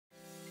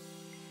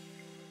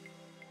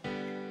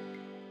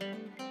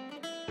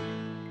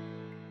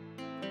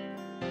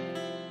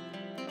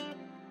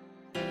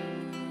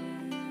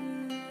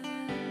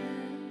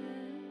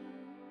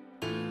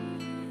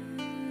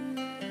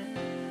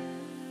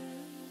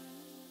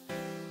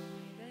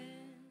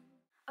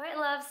Alright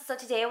loves, so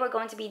today we're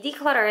going to be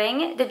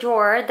decluttering the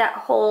drawer that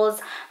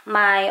holds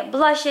my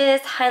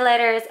blushes,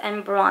 highlighters,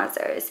 and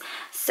bronzers.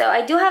 So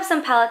I do have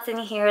some palettes in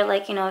here,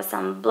 like, you know,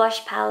 some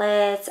blush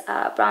palettes,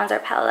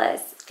 bronzer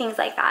palettes, things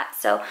like that.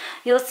 So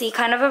you'll see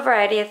kind of a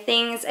variety of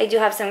things. I do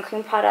have some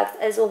cream products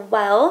as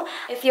well.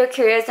 If you're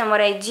curious on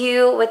what I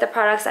do with the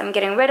products I'm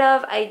getting rid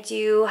of, I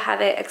do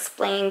have it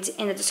explained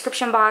in the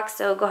description box,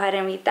 so go ahead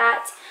and read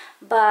that.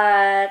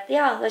 But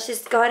yeah, let's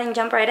just go ahead and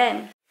jump right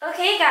in.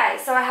 Okay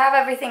guys, so I have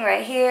everything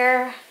right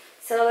here.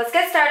 So let's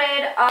get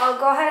started. I'll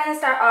go ahead and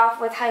start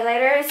off with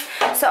highlighters.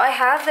 So I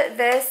have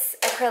this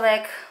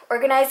acrylic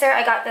organizer.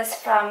 I got this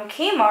from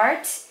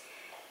Kmart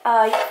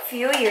a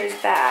few years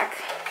back.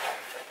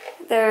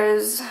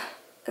 There's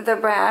the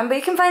brand, but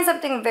you can find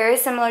something very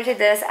similar to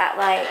this at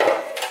like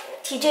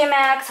TJ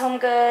Maxx, Home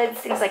Goods,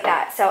 things like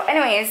that. So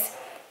anyways,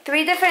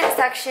 3 different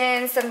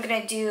sections. So I'm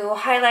gonna do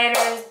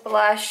highlighters,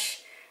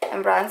 blush,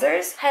 and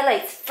bronzers.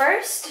 Highlights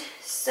first.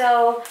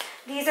 So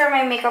these are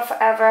my Makeup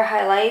Forever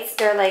highlights.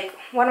 They're like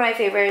one of my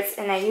favorites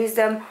and I use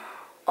them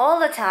all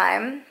the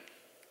time.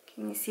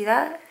 Can you see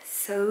that?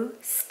 So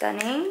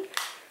stunning.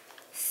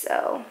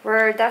 So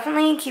we're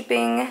definitely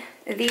keeping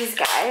these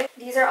guys.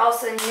 These are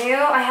also new.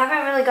 I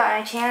haven't really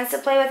gotten a chance to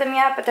play with them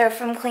yet, but they're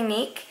from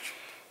Clinique.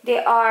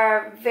 They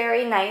are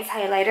very nice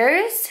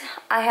highlighters.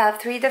 I have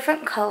 3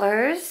 different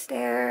colors.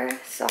 They're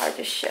so hard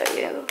to show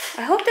you.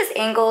 I hope this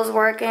angle is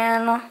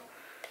working.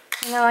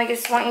 You know, I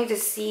just want you to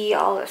see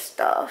all the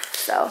stuff.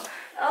 So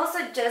I also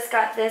just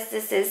got this.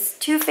 This is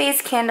Too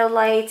Faced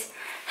Candlelight.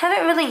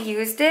 Haven't really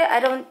used it. I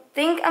don't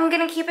think I'm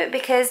gonna keep it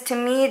because to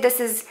me this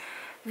is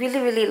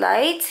really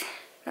light.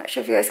 Not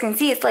sure if you guys can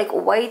see. It's like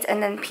white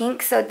and then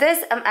pink. So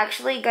this I'm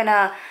actually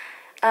gonna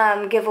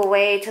give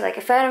away to like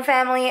a friend and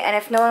family, and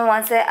if no one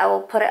wants it, I will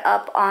put it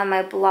up on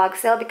my blog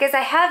sale because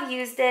I have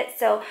used it.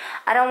 So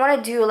I don't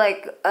want to do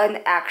like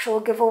an actual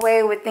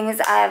giveaway with things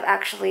I've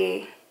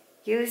actually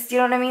used, you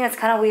know what I mean? It's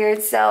kind of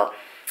weird. So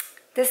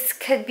this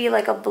could be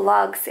like a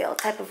blog sale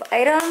type of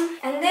item.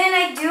 And then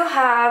I do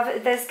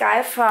have this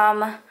guy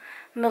from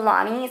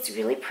Milani. It's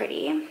really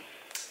pretty.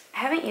 I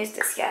haven't used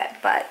this yet,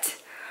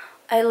 but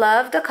I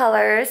love the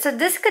colors. So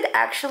this could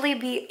actually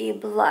be a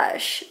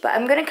blush, but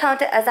I'm gonna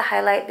count it as a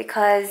highlight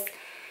because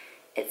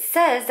it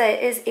says that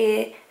it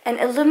is an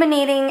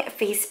illuminating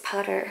face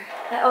powder.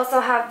 I also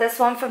have this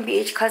one from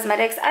BH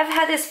Cosmetics. I've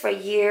had this for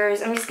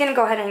years. I'm just gonna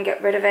go ahead and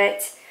get rid of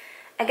it.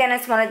 Again,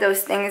 it's one of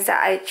those things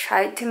that I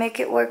tried to make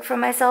it work for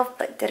myself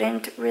but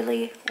didn't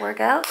really work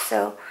out,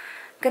 so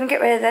I'm gonna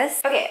get rid of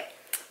this. Okay,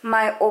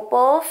 my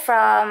opal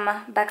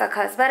from Becca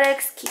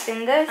Cosmetics,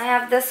 keeping this. I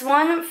have this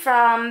one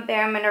from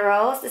Bare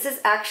Minerals. This is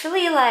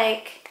actually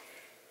like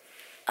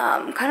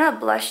kind of a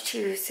blush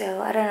too,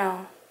 so I don't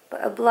know,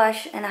 but a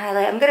blush and a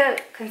highlight. I'm gonna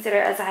consider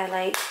it as a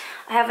highlight.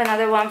 I have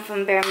another one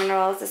from Bare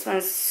Minerals. This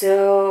one's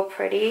so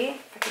pretty.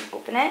 If I can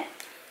open it,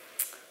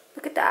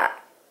 look at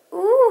that.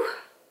 Ooh,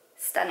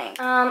 stunning.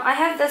 I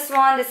have this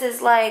one. This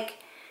is like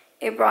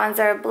a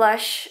bronzer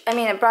blush, a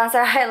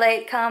bronzer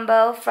highlight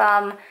combo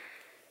from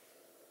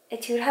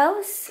Etude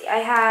House. I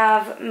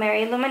have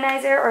Mary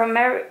Luminizer, or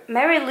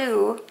Mary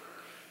Lou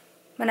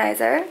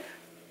Luminizer.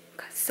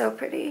 So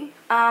pretty.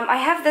 I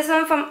have this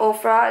one from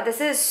Ofra. This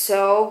is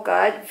so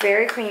good,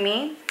 very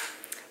creamy.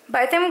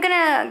 But I think I'm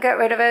gonna get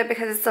rid of it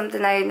because it's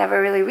something I never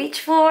really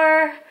reach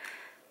for.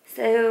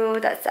 So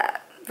that's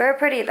that. Very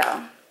pretty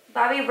though.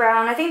 Bobbi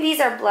Brown. I think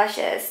these are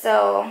blushes.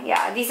 So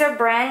yeah, these are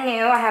brand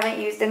new. I haven't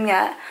used them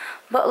yet.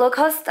 But look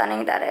how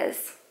stunning that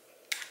is.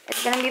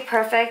 It's gonna be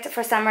perfect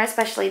for summer,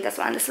 especially this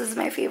one. This is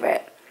my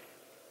favorite.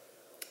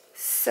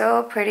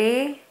 So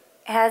pretty.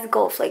 It has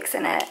gold flakes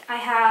in it. I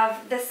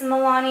have this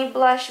Milani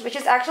blush, which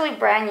is actually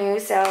brand new.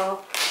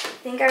 So I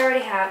think I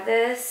already have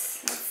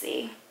this. Let's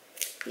see.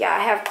 Yeah, I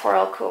have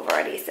Coral Cove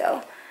already.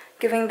 So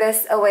giving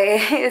this away,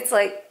 it's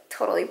like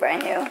totally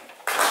brand new.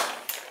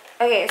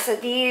 Okay, so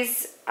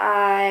these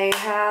I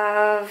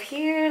have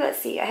here, let's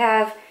see, I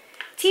have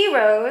Tea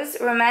Rose,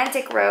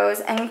 Romantic Rose,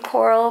 and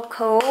Coral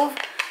Cove.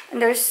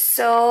 And they're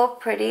so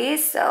pretty,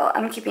 so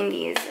I'm keeping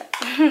these.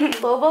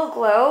 Global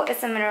Glow,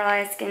 it's a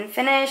mineralized skin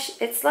finish.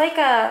 It's like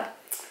a,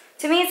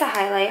 to me it's a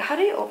highlight. How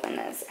do you open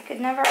this? I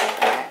could never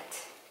open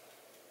it.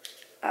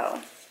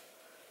 Oh,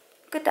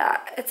 look at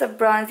that. It's a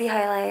bronzy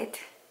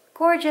highlight.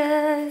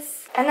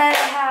 Gorgeous. And then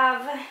I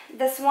have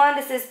this one.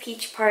 This is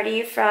Peach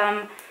Party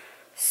from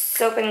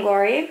Soap and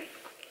Glory.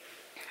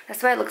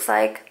 That's what it looks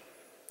like.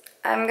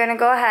 I'm gonna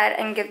go ahead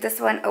and give this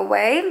one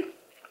away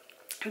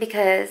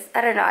because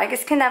I don't know, I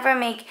just can never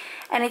make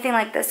anything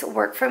like this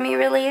work for me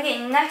really.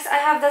 Okay, next I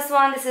have this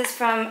one. This is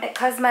from eeek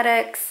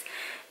Cosmetics.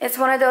 It's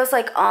one of those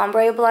like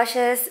ombre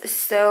blushes.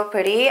 So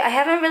pretty. I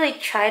haven't really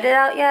tried it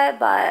out yet,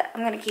 but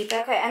I'm gonna keep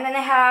it. Okay, and then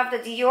I have the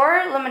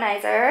Dior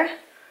Luminizer.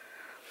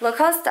 Look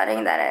how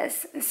stunning that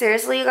is.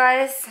 Seriously, you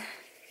guys,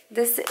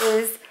 this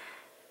is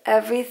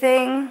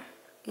everything.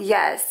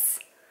 Yes,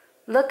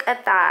 look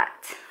at that.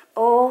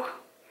 Oh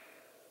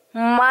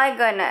my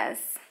goodness.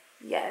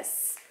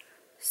 Yes,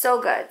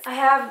 so good. I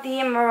have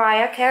the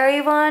Mariah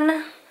Carey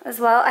one as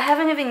well. I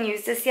haven't even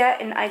used this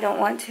yet and I don't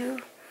want to,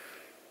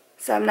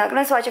 so I'm not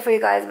gonna swatch it for you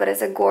guys, but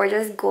it's a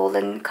gorgeous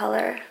golden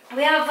color.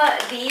 We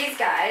have these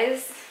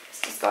guys.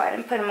 Let's just go ahead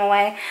and put them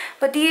away.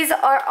 But these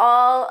are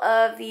all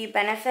of the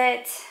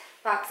Benefit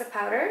box of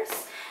powders.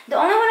 The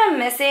only one I'm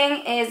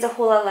missing is the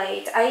Hula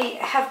Light. I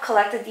have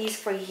collected these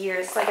for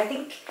years. Like, I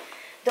think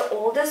the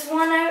oldest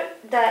one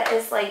that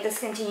is like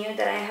discontinued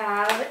that I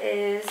have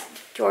is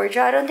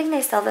Georgia. I don't think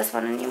they sell this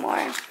one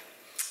anymore.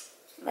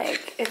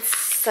 Like, it's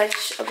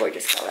such a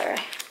gorgeous color.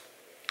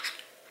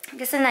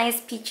 Just a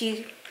nice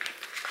peachy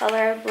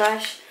color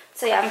blush.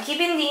 So yeah, I'm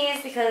keeping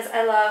these because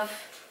I love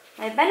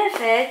my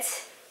Benefit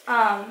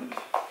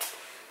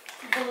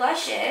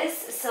blushes.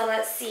 So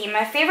let's see.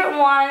 My favorite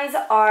ones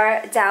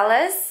are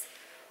Dallas,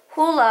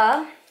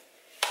 Hula,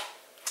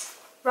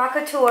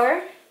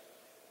 Rockateur,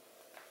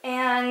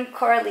 and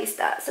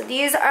Coralista. So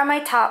these are my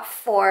top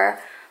 4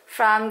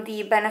 from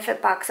the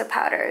Benefit Box of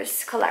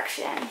Powders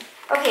collection.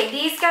 Okay,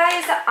 these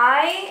guys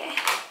I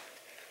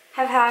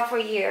have had for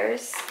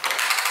years,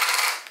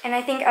 and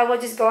I think I will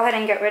just go ahead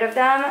and get rid of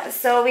them.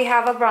 So we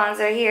have a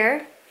bronzer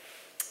here.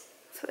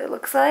 That's what it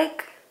looks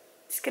like.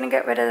 Just gonna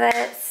get rid of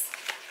this.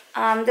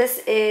 This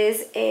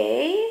is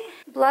a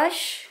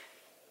blush.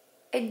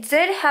 I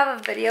did have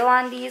a video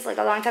on these like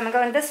a long time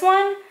ago, and this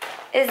one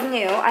is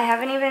new. I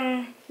haven't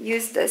even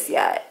used this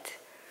yet,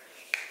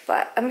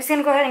 but I'm just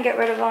gonna go ahead and get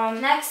rid of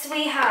them. Next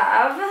we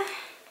have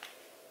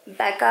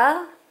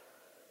Becca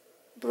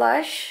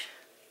blush.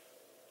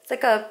 It's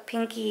like a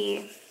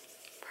pinky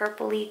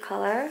purpley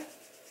color.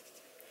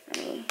 Let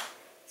me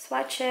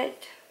swatch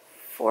it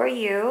for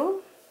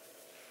you.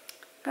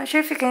 Not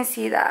sure if you can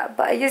see that,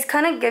 but it just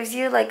kind of gives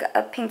you like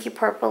a pinky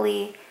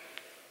purpley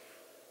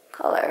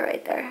color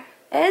right there.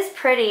 It is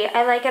pretty.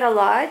 I like it a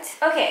lot.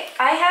 Okay,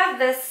 I have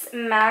this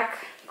MAC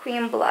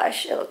cream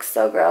blush. It looks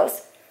so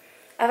gross.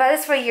 I've had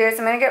this for years.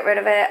 I'm gonna get rid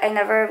of it. I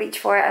never reach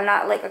for it. I'm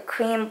not like a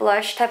cream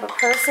blush type of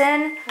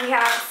person. We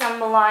have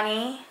some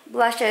Milani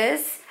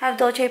blushes. I have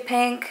Dolce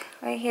Pink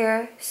right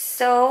here.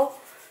 So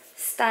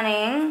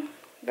stunning.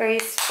 Very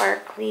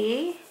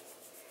sparkly.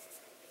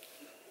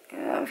 I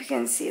don't know if you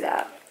can see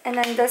that. And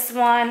then this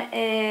one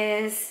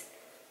is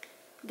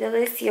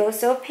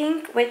Delicioso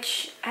Pink,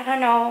 which I don't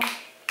know.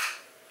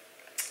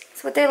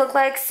 It's what they look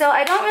like. So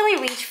I don't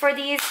really reach for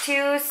these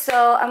two,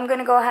 so I'm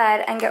gonna go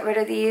ahead and get rid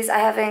of these. I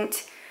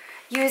haven't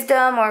used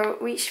them or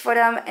reached for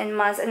them in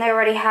months, and I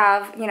already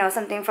have, you know,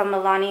 something from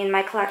Milani in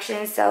my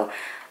collection, so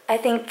I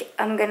think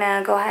I'm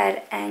gonna go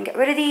ahead and get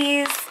rid of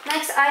these.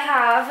 Next I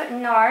have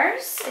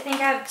NARS. I think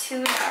I have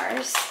 2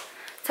 NARS.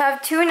 So I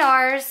have 2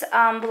 NARS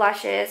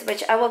blushes,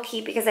 which I will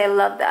keep because I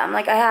love them.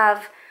 Like, I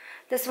have,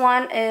 this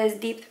one is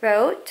Deep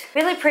Throat.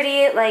 Really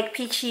pretty, like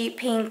peachy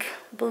pink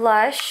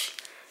blush.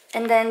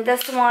 And then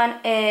this one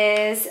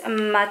is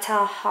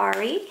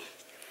Matahari.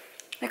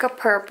 Like a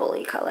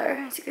purpley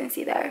color, as you can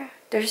see there.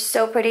 They're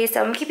so pretty,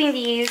 so I'm keeping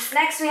these.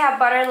 Next we have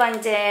Butter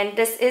London.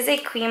 This is a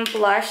cream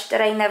blush that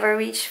I never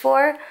reached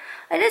for.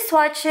 I did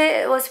swatch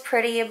it, it was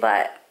pretty,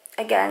 but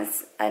again,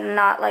 I'm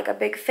not like a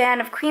big fan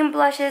of cream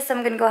blushes, so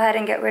I'm gonna go ahead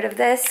and get rid of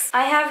this.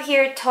 I have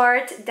here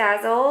Tarte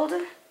Dazzled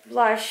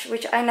blush,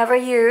 which I never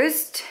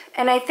used,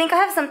 and I think I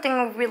have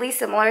something really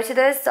similar to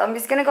this, so I'm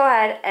just gonna go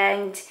ahead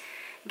and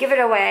give it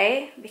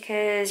away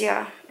because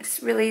yeah,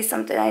 it's really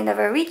something I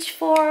never reached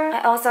for.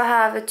 I also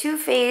have a Too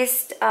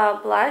Faced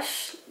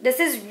blush. This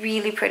is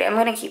really pretty. I'm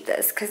gonna keep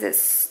this because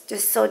it's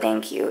just so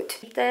dang cute.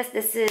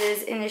 This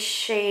is in the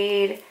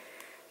shade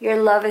Your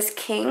Love is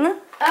King.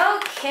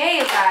 Okay,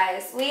 you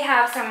guys, we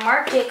have some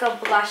Marc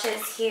Jacob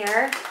blushes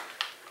here.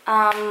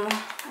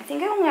 I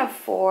think I only have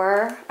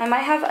 4. I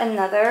might have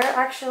another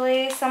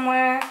actually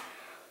somewhere,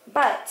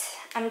 but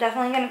I'm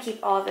definitely gonna keep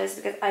all of this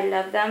because I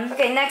love them.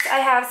 Okay, next I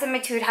have some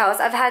Etude House.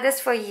 I've had this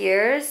for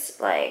years,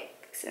 like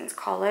since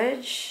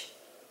college.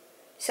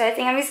 So I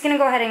think I'm just gonna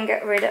go ahead and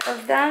get rid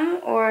of them,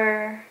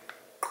 or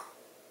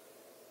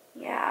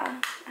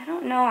yeah, I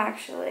don't know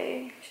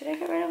actually. Should I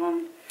get rid of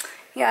them?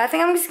 Yeah, I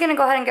think I'm just gonna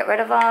go ahead and get rid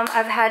of them.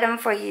 I've had them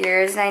for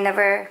years and I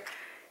never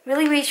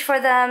really reach for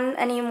them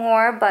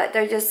anymore, but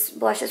they're just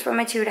blushes from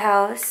Etude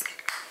House.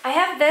 I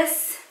have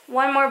this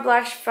one more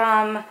blush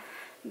from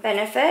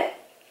Benefit.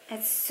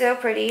 It's so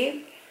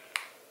pretty.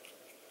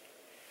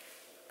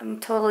 I'm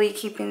totally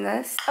keeping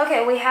this.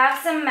 Okay, we have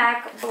some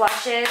MAC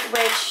blushes,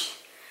 which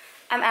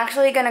I'm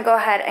actually gonna go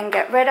ahead and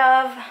get rid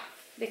of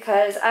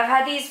because I've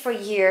had these for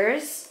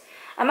years.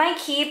 I might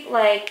keep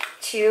like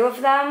 2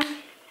 of them,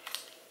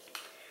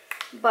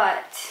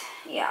 but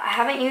yeah, I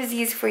haven't used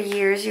these for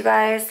years, you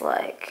guys,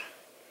 like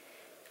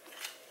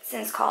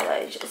since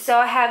college. So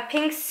I have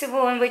Pink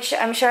Swoon, which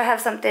I'm sure I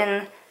have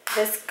something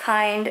this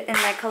kind in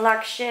my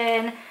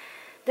collection.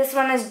 This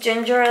one is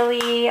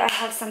Gingerly. I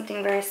have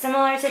something very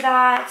similar to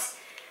that.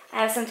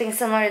 I have something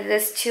similar to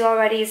this too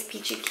already, is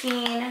Peachy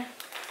Keen.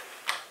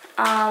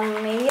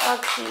 Maybe I'll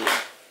keep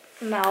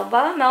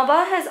Melba.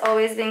 Melba has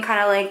always been kind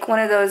of like one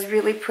of those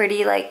really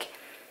pretty like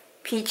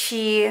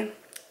peachy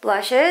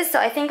blushes. So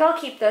I think I'll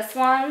keep this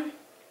one.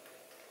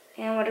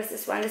 And what is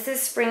this one? This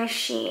is Spring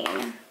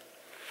Sheen.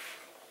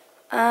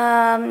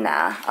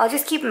 Nah, I'll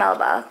just keep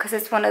Melba because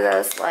it's one of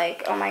those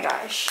like, oh my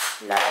gosh,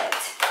 love it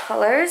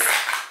colors.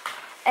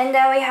 And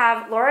then we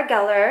have Laura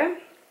Geller.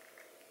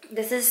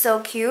 This is so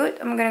cute.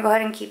 I'm gonna go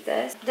ahead and keep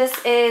this.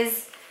 This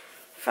is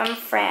from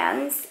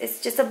France.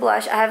 It's just a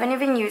blush. I haven't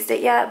even used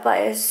it yet, but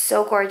it's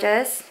so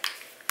gorgeous.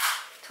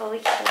 Totally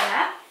keeping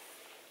that.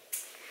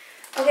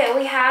 Okay,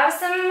 we have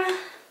some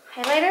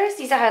highlighters.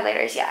 These are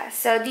highlighters, yeah.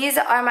 So these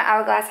are my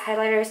Hourglass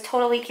highlighters.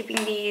 Totally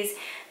keeping these.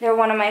 They're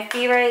one of my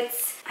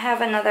favorites. I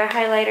have another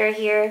highlighter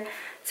here.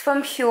 It's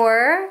from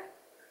Pure.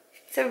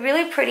 It's a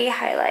really pretty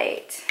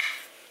highlight,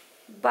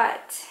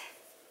 but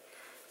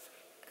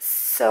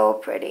so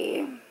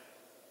pretty.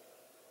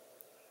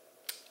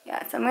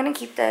 Yeah, so I'm gonna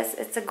keep this.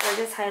 It's a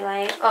gorgeous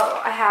highlight.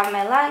 Oh, I have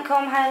my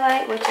Lancome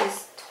highlight, which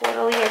is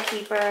totally a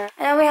keeper. And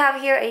then we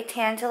have here a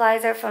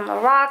Tantalizer from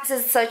Lorac.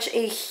 This is such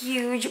a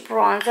huge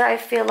bronzer. I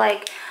feel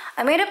like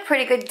I made a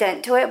pretty good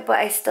dent to it, but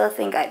I still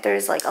think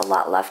there's like a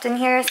lot left in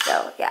here.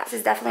 So yeah, this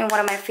is definitely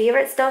one of my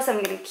favorites though, so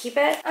I'm gonna keep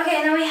it. Okay,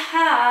 and then we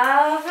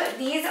have,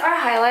 these are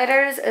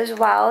highlighters as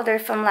well. They're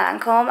from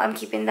Lancome. I'm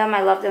keeping them.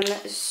 I love them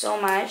so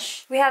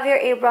much. We have here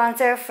a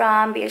bronzer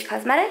from BH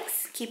Cosmetics.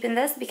 Keeping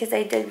this because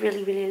I did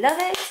really love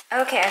it.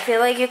 Okay, I feel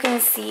like you can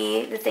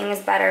see the thing is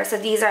better. So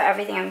these are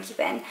everything I'm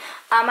keeping.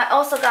 I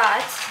also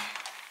got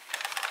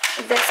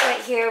this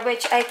right here,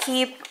 which I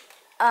keep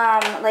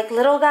like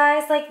little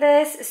guys like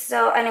this.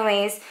 So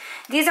anyways,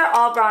 these are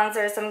all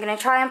bronzers. So I'm gonna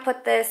try and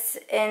put this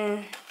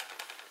in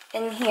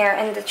here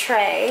in the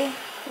tray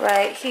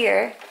right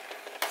here.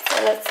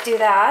 So let's do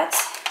that.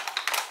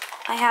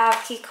 I have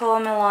Kiko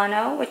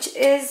Milano, which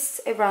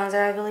is a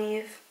bronzer, I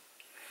believe.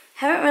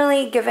 Haven't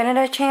really given it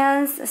a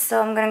chance,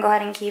 so I'm gonna go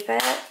ahead and keep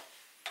it.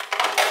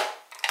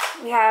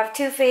 We have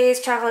Too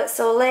Faced Chocolate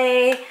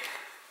Soleil.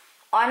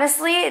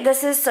 Honestly,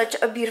 this is such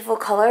a beautiful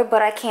color,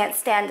 but I can't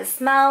stand the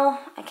smell.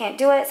 I can't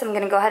do it, so I'm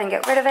gonna go ahead and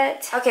get rid of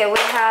it. Okay, we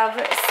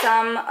have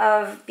some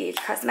of BH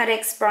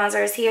Cosmetics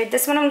bronzers here.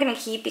 This one I'm gonna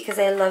keep because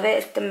I love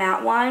it. It's the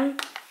matte one.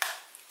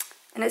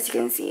 And as you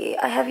can see,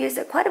 I have used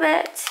it quite a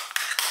bit.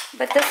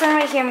 But this one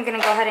right here I'm going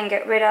to go ahead and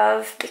get rid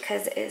of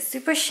because it's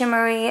super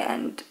shimmery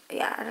and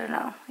yeah, I don't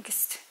know. I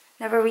just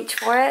never reach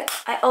for it.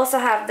 I also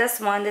have this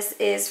one. This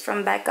is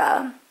from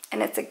Becca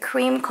and it's a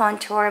cream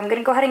contour. I'm going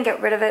to go ahead and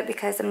get rid of it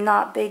because I'm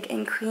not big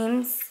in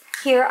creams.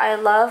 Here, I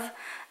love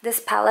this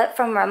palette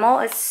from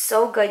Rimmel. It's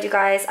so good, you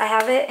guys. I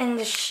have it in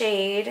the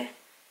shade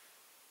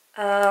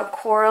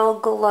Coral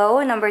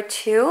Glow number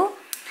 2.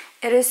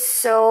 It is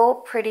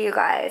so pretty, you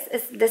guys.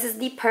 This is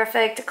the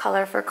perfect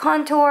color for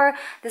contour.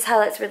 This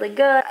highlight's really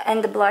good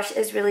and the blush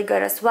is really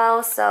good as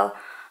well. So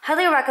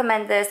highly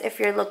recommend this if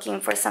you're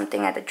looking for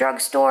something at the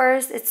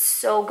drugstores. It's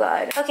so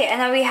good. Okay, and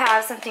then we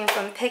have something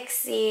from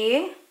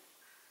Pixi.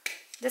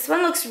 This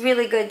one looks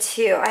really good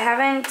too. I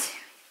haven't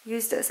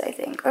used this, I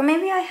think. Or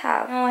maybe I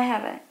have. No, I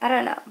haven't. I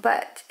don't know.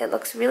 But it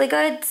looks really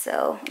good,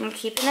 so I'm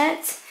keeping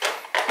it.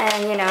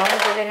 And, you know,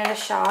 give it a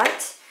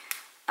shot.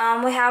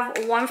 We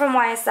have one from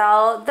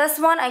YSL. This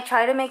one, I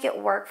try to make it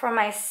work for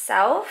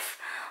myself,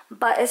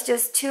 but it's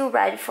just too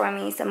red for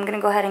me, so I'm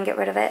gonna go ahead and get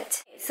rid of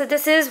it. So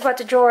this is what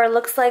the drawer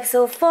looks like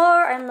so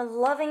far. I'm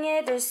loving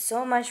it. There's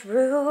so much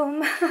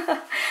room.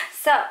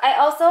 So I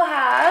also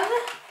have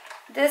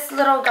this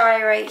little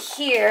guy right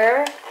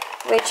here,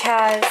 which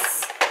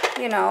has,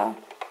 you know,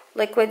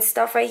 liquid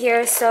stuff right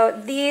here. So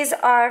these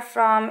are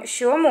from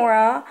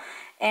Shuamura,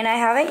 and I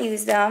haven't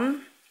used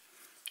them.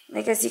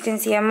 Like, as you can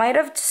see, I might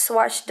have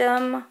swatched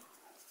them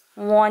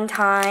one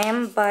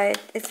time, but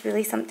it's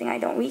really something I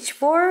don't reach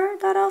for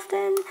that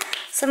often.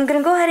 So I'm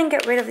gonna go ahead and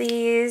get rid of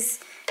these.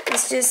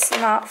 It's just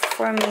not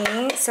for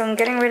me, so I'm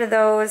getting rid of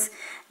those.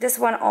 This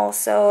one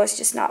also is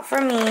just not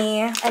for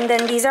me. And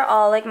then these are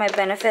all like my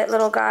Benefit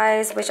little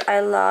guys, which I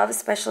love,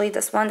 especially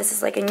this one. This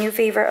is like a new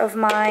favorite of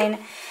mine.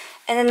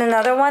 And then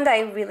another one that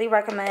I really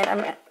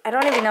recommend, I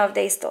don't even know if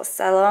they still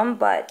sell them,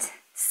 but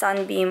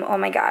Sunbeam, oh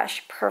my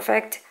gosh,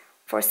 perfect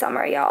for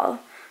summer, y'all.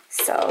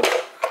 So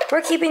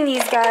we're keeping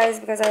these guys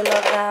because I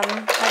love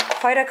them. I have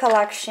quite a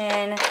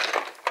collection.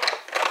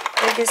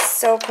 They're just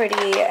so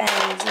pretty,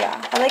 and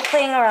yeah, I like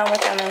playing around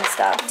with them and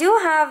stuff. I do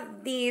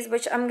have these,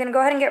 which I'm gonna go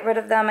ahead and get rid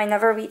of them. I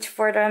never reach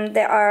for them.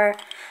 I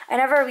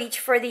never reach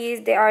for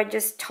these. They are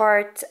just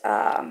Tarte,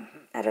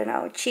 I don't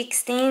know, cheek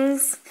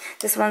stains.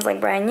 This one's like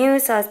brand new,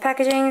 so it's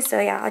packaging. So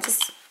yeah, I'll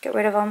just get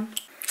rid of them.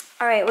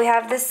 All right, we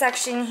have this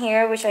section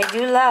here, which I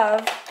do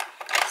love.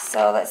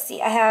 So let's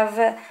see. I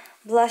have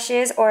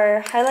blushes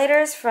or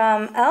highlighters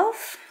from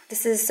e.l.f.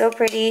 This is so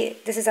pretty.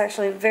 This is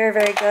actually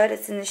very good.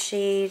 It's in the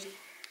shade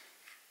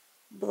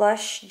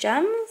Blush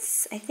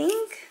Gems, I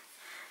think.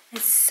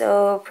 It's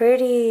so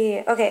pretty.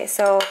 Okay,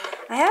 so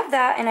I have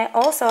that, and I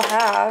also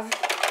have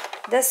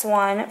this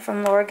one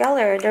from Laura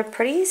Geller. They're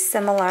pretty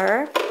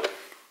similar.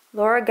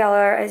 Laura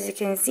Geller, as you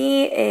can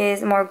see,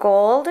 is more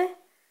gold,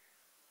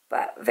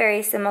 but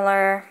very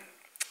similar.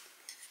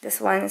 This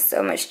one is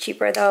so much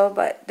cheaper though,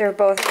 but they're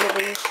both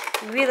really,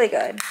 really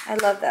good. I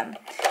love them.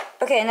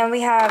 Okay, and then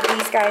we have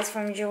these guys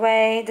from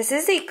Jouer. This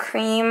is a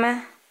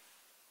cream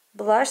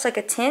blush, like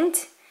a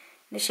tint,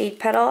 the shade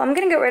Petal. I'm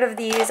gonna get rid of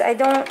these. I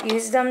don't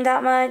use them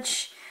that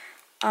much.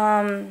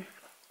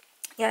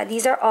 Yeah,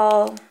 these are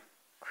all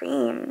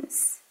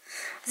creams.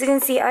 As you can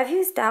see, I've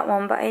used that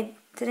one, but I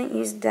didn't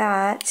use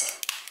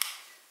that.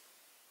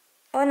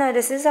 Oh no,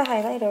 this is a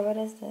highlighter. What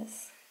is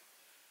this?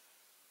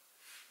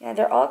 Yeah,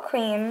 they're all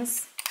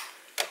creams.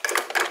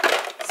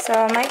 So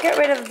I might get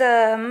rid of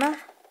them.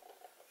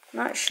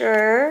 Not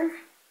sure.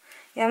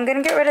 Yeah, I'm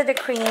gonna get rid of the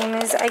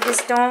creams. I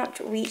just don't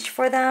reach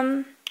for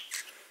them.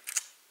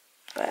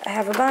 But I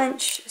have a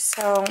bunch,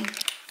 so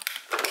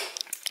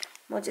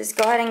we'll just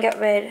go ahead and get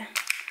rid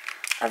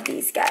of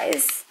these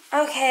guys.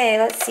 Okay,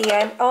 let's see.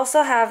 I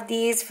also have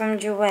these from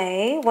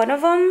Jouer. One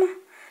of them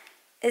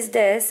is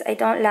this. I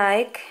don't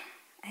like.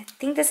 I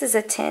think this is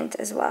a tint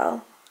as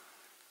well.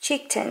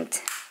 Cheek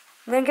tint.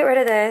 I'm gonna get rid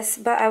of this,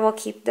 but I will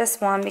keep this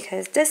one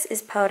because this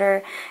is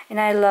powder and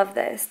I love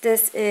this.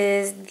 This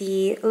is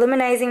the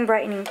Luminizing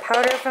Brightening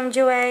Powder from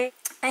Jouer.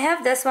 I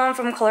have this one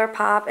from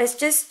ColourPop. It's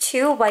just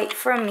too white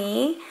for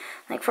me,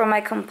 like for my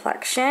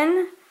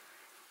complexion.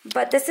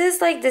 But this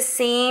is like the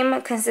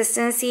same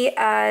consistency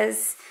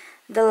as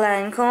the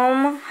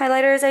Lancome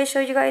highlighters I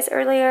showed you guys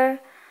earlier.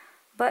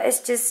 But it's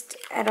just,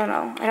 I don't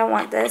know. I don't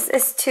want this.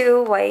 It's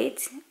too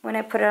white. When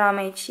I put it on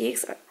my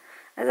cheeks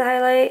as a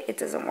highlight, it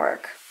doesn't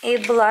work. A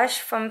blush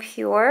from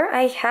Pure.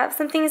 I have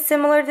something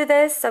similar to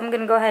this, so I'm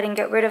going to go ahead and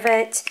get rid of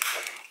it.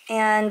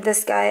 And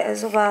this guy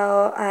as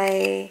well,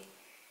 I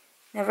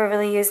never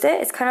really used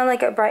it. It's kind of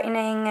like a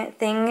brightening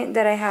thing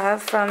that I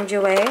have from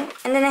Jouer.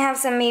 And then I have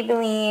some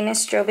Maybelline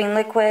strobing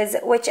liquids,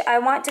 which I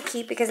want to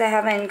keep because I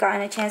haven't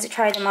gotten a chance to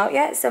try them out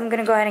yet. So I'm going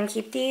to go ahead and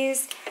keep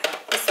these.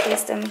 Just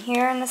place them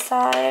here on the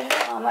side.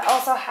 I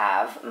also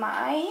have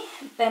my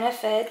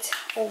Benefit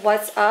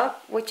What's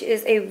Up, which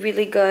is a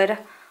really good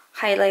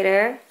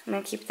highlighter. I'm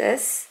going to keep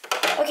this.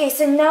 Okay,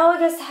 so now I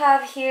just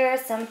have here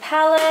some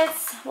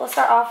palettes. We'll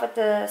start off with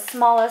the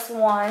smallest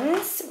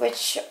ones,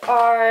 which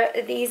are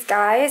these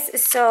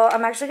guys. So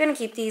I'm actually going to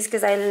keep these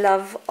because I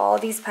love all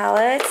these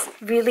palettes.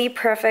 Really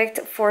perfect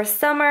for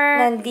summer.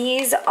 And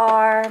these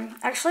are,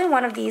 actually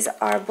one of these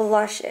are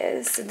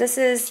blushes. So this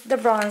is the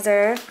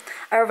bronzer.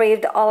 I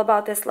raved all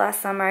about this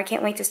last summer. I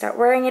can't wait to start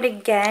wearing it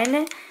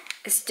again.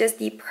 It's just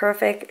the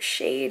perfect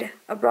shade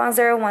of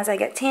bronzer once I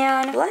get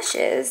tan.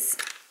 Blushes,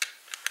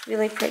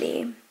 really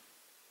pretty.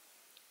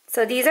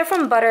 So these are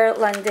from Butter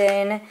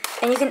London,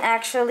 and you can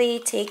actually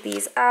take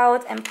these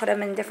out and put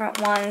them in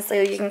different ones so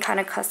you can kind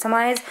of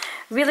customize.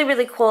 Really,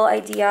 really cool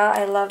idea.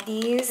 I love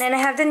these. And I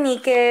have the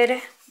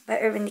Naked by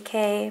Urban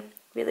Decay.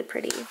 Really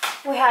pretty.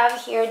 We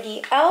have here the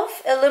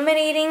e.l.f.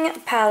 Illuminating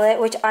Palette,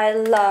 which I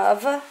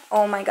love.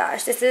 Oh my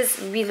gosh, this is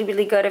really,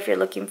 really good if you're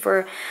looking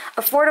for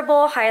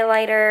affordable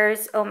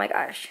highlighters. Oh my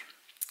gosh.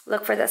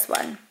 Look for this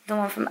one. The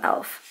one from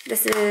e.l.f.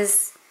 This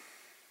is,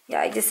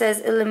 yeah, it just says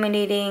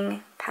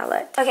Illuminating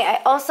Palette. Okay, I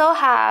also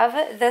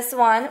have this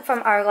one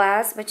from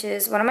Hourglass, which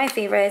is one of my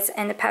favorites,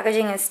 and the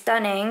packaging is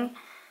stunning.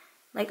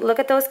 Like, look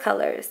at those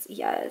colors.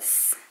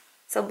 Yes.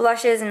 So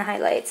blushes and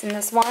highlights in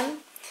this one.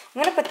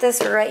 I'm gonna put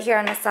this right here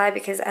on the side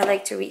because I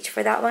like to reach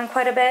for that one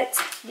quite a bit.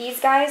 These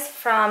guys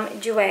from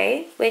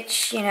Jouer,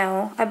 which, you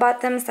know, I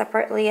bought them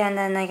separately and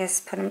then I guess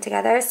put them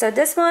together. So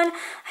this one I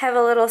have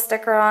a little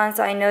sticker on,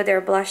 so I know they're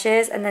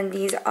blushes, and then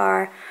these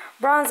are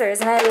bronzers,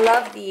 and I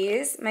love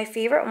these. My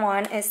favorite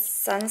one is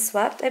Sun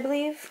Swept, I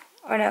believe.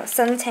 Or no,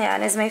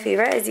 Suntan is my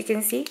favorite, as you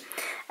can see.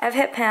 I've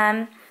hit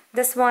pan.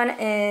 This one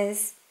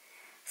is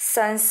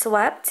Sun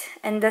Swept,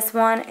 and this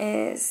one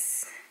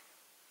is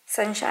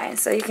Sunshine.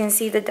 So you can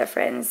see the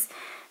difference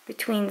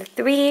between the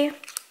three.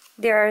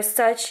 They are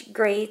such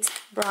great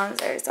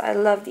bronzers. So I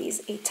love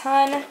these a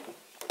ton.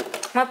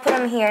 I'm gonna put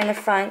them here in the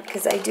front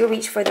because I do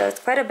reach for those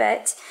quite a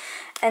bit.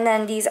 And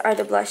then these are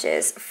the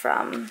blushes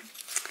from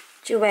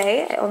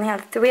Jouer. I only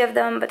have 3 of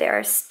them, but they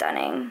are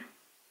stunning.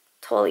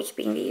 Totally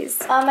keeping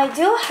these. I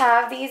do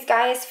have these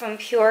guys from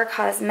Pure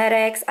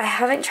Cosmetics. I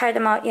haven't tried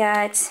them out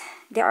yet.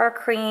 They are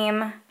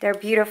cream. They're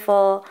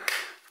beautiful.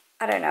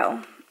 I don't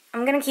know.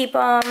 I'm gonna keep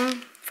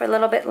them for a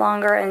little bit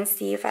longer and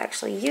see if I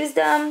actually use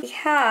them. We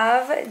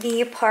have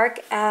the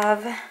Park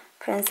Ave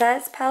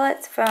Princess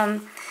palettes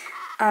from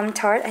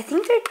Tarte. I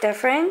think they're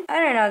different. I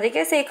don't know. They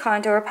can say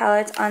contour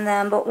palettes on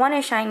them, but one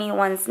is shiny,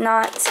 one's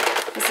not.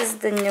 This is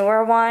the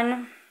newer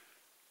one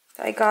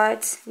that I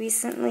got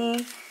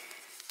recently.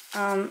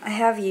 I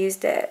have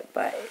used it,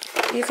 but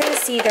you can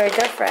see they're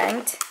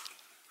different.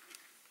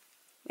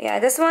 Yeah,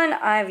 this one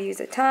I've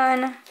used a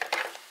ton.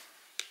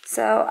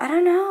 So I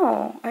don't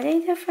know. Are they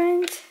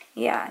different?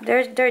 Yeah,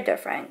 they're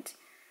different.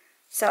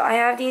 So I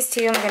have these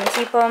 2. I'm gonna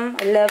keep them.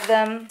 I love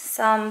them.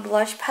 Some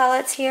blush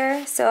palettes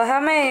here. So I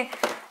have my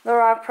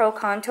Lorac Pro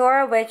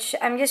Contour, which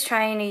I'm just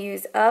trying to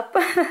use up,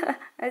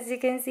 as you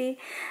can see.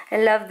 I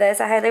love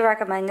this. I highly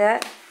recommend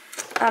it.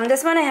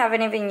 This one I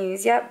haven't even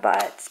used yet,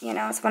 but you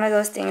know, it's one of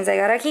those things I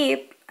gotta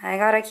keep. I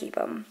gotta keep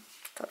them.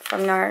 So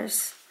from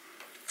NARS.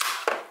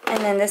 And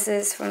then this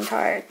is from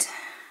Tarte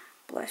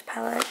blush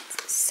palette.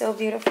 So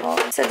beautiful.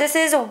 So this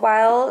is a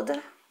Wild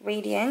and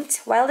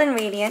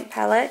Radiant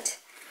palette.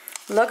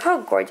 Look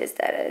how gorgeous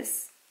that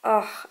is.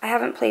 Oh, I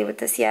haven't played with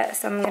this yet,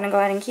 so I'm gonna go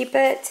ahead and keep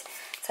it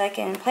so I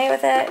can play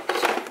with it.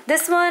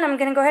 This one I'm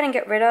gonna go ahead and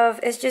get rid of.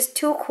 It's just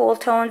too cool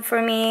toned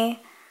for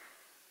me.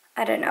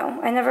 I don't know.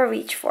 I never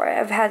reach for it.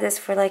 I've had this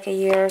for like a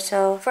year or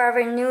so.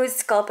 Forever Nude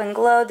Sculpt and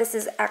Glow. This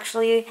is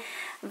actually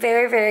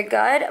very, very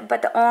good.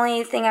 But the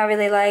only thing I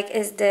really like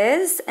is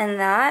this and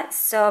that.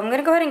 So I'm going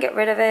to go ahead and get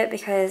rid of it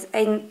because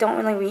I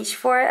don't really reach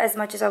for it as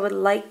much as I would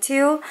like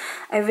to.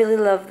 I really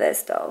love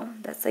this though.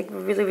 That's like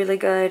really, really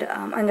good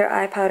under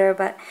eye powder.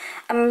 But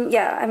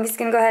yeah, I'm just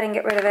going to go ahead and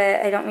get rid of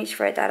it. I don't reach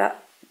for it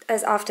that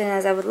as often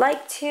as I would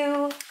like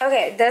to.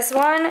 Okay, this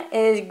one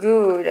is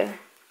good.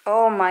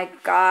 Oh my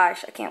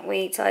gosh, I can't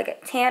wait till I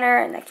get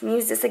tanner and I can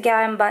use this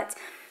again, but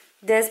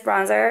this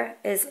bronzer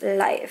is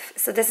life.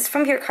 So this is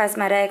from Pure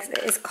Cosmetics.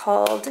 It is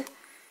called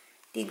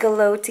the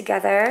Glow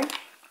Together.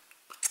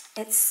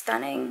 It's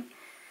stunning.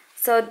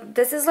 So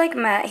this is like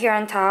matte here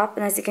on top,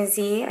 and as you can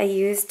see, I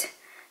used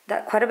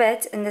that quite a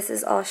bit, and this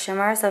is all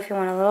shimmer. So if you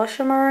want a little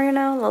shimmer, you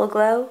know, a little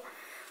glow.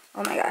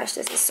 Oh my gosh,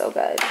 this is so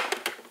good.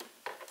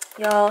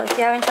 Y'all, if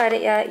you haven't tried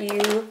it yet,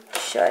 you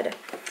should.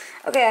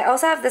 Okay, I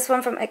also have this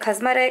one from eeek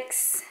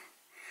Cosmetics.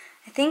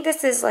 I think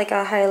this is like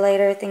a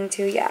highlighter thing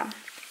too, yeah.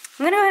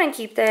 I'm gonna go ahead and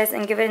keep this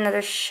and give it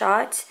another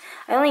shot.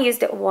 I only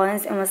used it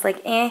once and was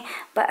like, eh,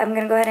 but I'm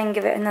gonna go ahead and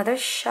give it another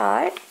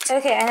shot.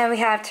 Okay, and then we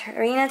have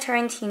Tarina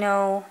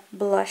Tarantino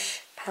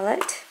Blush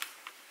Palette.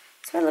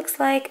 That's what it looks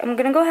like. I'm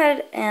gonna go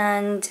ahead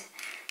and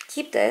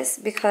keep this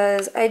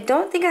because I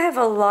don't think I have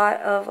a lot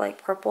of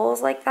like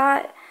purples like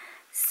that.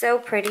 So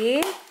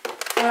pretty.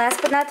 And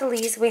last but not the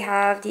least, we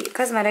have the eeek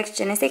Cosmetics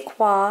Je ne sais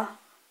quoi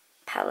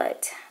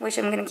palette, which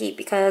I'm gonna keep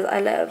because I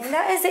love. And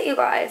that is it, you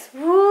guys.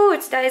 Woo,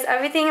 that is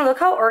everything. Look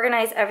how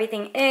organized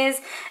everything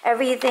is.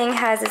 Everything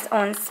has its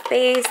own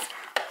space.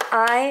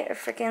 I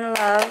freaking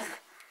love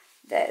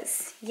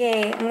this.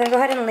 Yay. I'm gonna go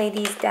ahead and lay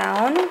these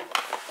down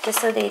just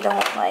so they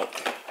don't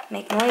like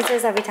make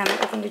noises every time I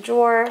open the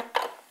drawer.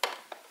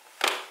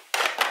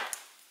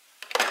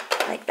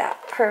 Like that.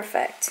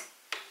 Perfect.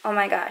 Oh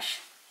my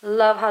gosh.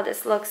 Love how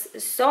this looks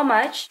so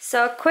much.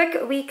 So quick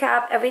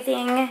recap,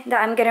 everything that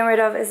I'm getting rid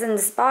of is in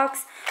this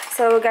box.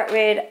 So we got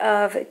rid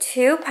of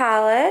 2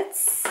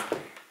 palettes,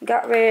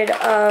 got rid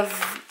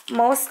of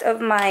most of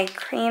my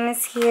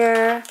creams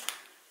here,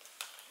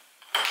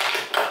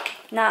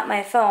 not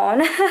my phone.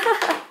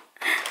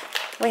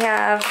 We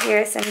have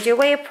here some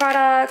Jouer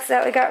products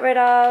that we got rid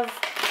of,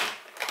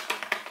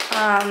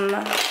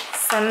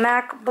 some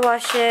MAC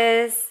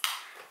blushes,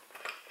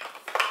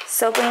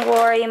 Soap and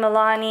Glory,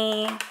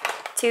 Milani,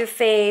 Too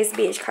Faced,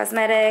 BH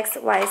Cosmetics,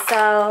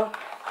 YSL,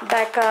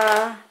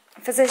 Becca,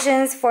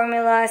 Physicians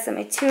Formula, some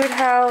Etude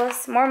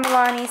House, more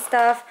Milani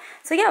stuff.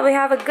 So yeah, we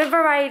have a good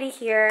variety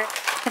here.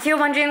 If you're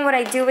wondering what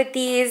I do with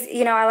these,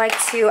 you know, I like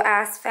to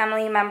ask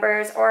family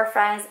members or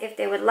friends if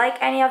they would like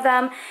any of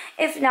them.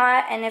 If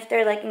not, and if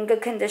they're like in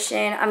good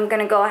condition, I'm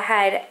gonna go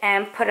ahead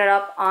and put it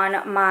up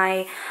on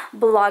my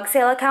blog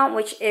sale account,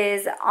 which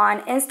is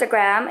on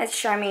Instagram. It's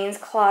Charmaine's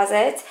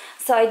Closet.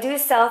 So I do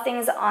sell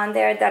things on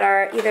there that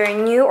are either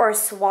new or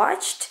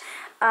swatched.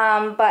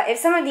 But if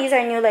some of these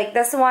are new, like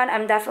this one,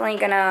 I'm definitely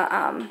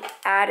gonna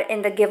add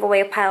in the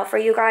giveaway pile for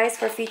you guys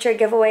for future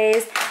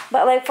giveaways.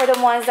 But like for the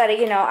ones that,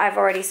 you know, I've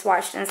already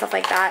swatched and stuff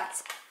like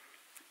that,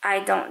 I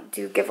don't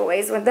do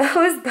giveaways with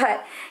those.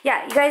 But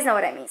yeah, you guys know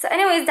what I mean. So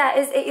anyways, that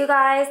is it, you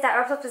guys. That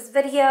wraps up this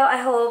video. I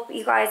hope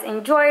you guys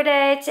enjoyed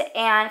it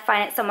and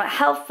find it somewhat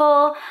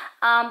helpful.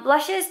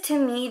 Blushes to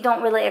me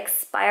don't really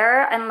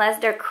expire unless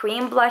they're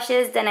cream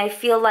blushes. Then I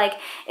feel like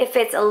if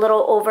it's a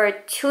little over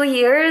 2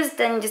 years,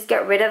 then just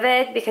get rid of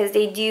it because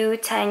they do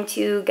tend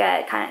to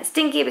get kind of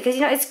stinky because,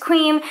 you know, it's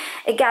cream.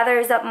 It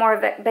gathers up more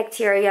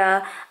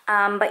bacteria.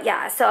 But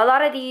yeah, so a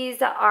lot of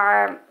these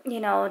are,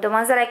 you know, the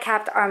ones that I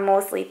kept are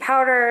mostly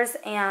powders.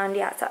 And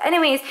yeah, so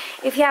anyways,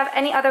 if you have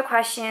any other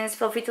questions,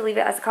 feel free to leave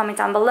it as a comment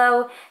down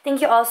below. Thank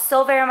you all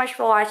so very much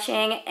for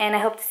watching, and I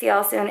hope to see you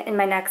all soon in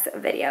my next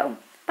video.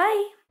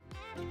 Bye!